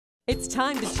It's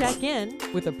time to check in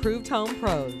with Approved Home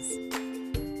Pros.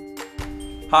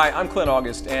 Hi, I'm Clint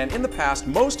August, and in the past,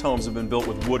 most homes have been built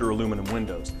with wood or aluminum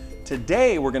windows.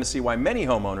 Today, we're going to see why many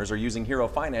homeowners are using Hero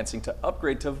Financing to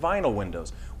upgrade to vinyl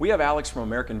windows. We have Alex from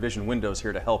American Vision Windows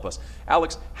here to help us.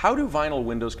 Alex, how do vinyl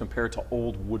windows compare to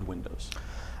old wood windows?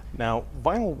 Now,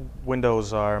 vinyl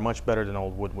windows are much better than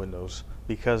old wood windows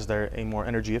because they're more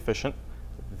energy efficient.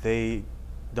 They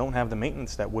don't have the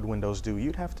maintenance that wood windows do.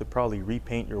 You'd have to probably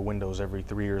repaint your windows every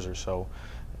 3 years or so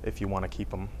if you want to keep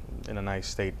them in a nice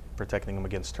state, protecting them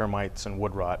against termites and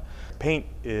wood rot. Paint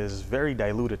is very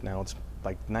diluted now. It's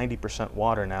like 90%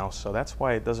 water now, so that's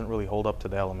why it doesn't really hold up to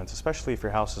the elements, especially if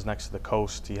your house is next to the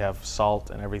coast, you have salt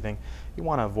and everything. You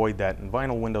want to avoid that, and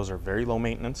vinyl windows are very low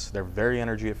maintenance, they're very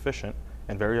energy efficient,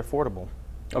 and very affordable.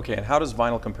 Okay, and how does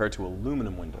vinyl compare to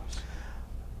aluminum windows?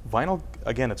 Vinyl,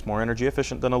 again, it's more energy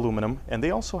efficient than aluminum, and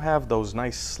they also have those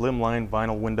nice slimline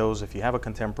vinyl windows. If you have a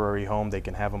contemporary home, they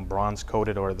can have them bronze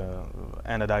coated or the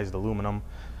anodized aluminum.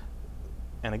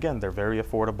 And again, they're very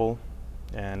affordable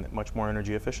and much more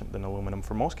energy efficient than aluminum.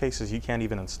 For most cases, you can't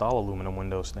even install aluminum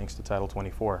windows thanks to Title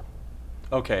 24.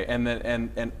 Okay,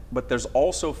 but there's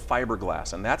also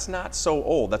fiberglass, and that's not so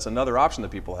old. That's another option that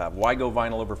people have. Why go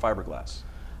vinyl over fiberglass?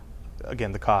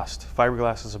 Again, the cost.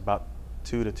 Fiberglass is about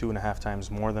 2 to 2.5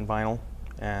 times more than vinyl,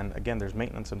 and again, there's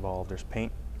maintenance involved. There's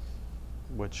paint,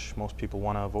 which most people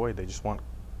want to avoid. They just want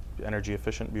energy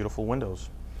efficient, beautiful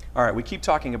windows. All right, we keep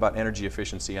talking about energy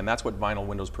efficiency, and that's what vinyl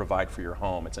windows provide for your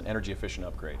home. It's an energy efficient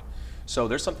upgrade. So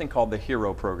there's something called the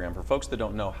Hero program. For folks that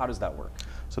don't know, how does that work?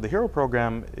 So the Hero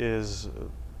program is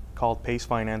called PACE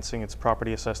financing. It's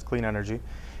property assessed clean energy.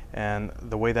 And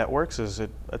the way that works is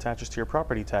it attaches to your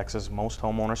property taxes. Most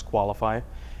homeowners qualify,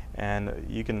 and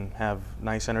you can have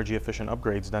nice energy efficient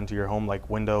upgrades done to your home, like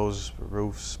windows,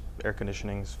 roofs, air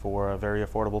conditionings, for a very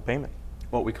affordable payment.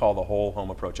 What we call the whole home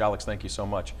approach. Alex, thank you so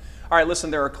much. All right, listen,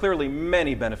 there are clearly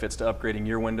many benefits to upgrading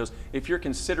your windows. If you're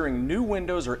considering new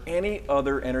windows or any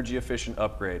other energy efficient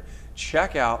upgrade,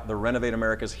 check out the Renovate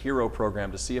America's Hero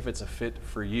program to see if it's a fit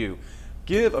for you.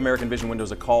 Give American Vision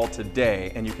Windows a call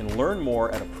today, and you can learn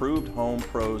more at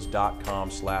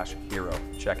ApprovedHomePros.com/hero.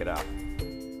 Check it out.